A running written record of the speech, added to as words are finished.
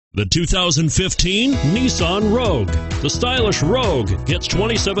The 2015 Nissan Rogue. The stylish Rogue gets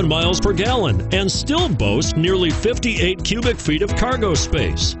 27 miles per gallon and still boasts nearly 58 cubic feet of cargo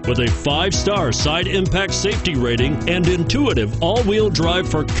space. With a 5-star side impact safety rating and intuitive all-wheel drive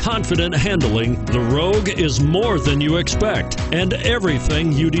for confident handling, the Rogue is more than you expect and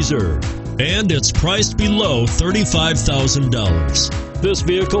everything you deserve. And it's priced below $35,000. This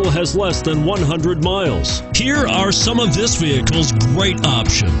vehicle has less than 100 miles. Here are some of this vehicle's great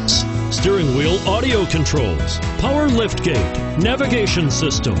options: steering wheel audio controls, power liftgate, navigation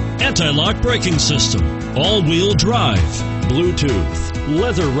system, anti-lock braking system, all-wheel drive, Bluetooth,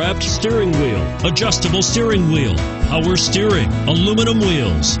 leather-wrapped steering wheel, adjustable steering wheel, power steering, aluminum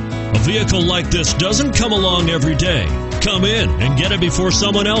wheels. A vehicle like this doesn't come along every day. Come in and get it before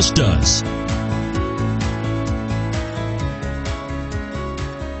someone else does.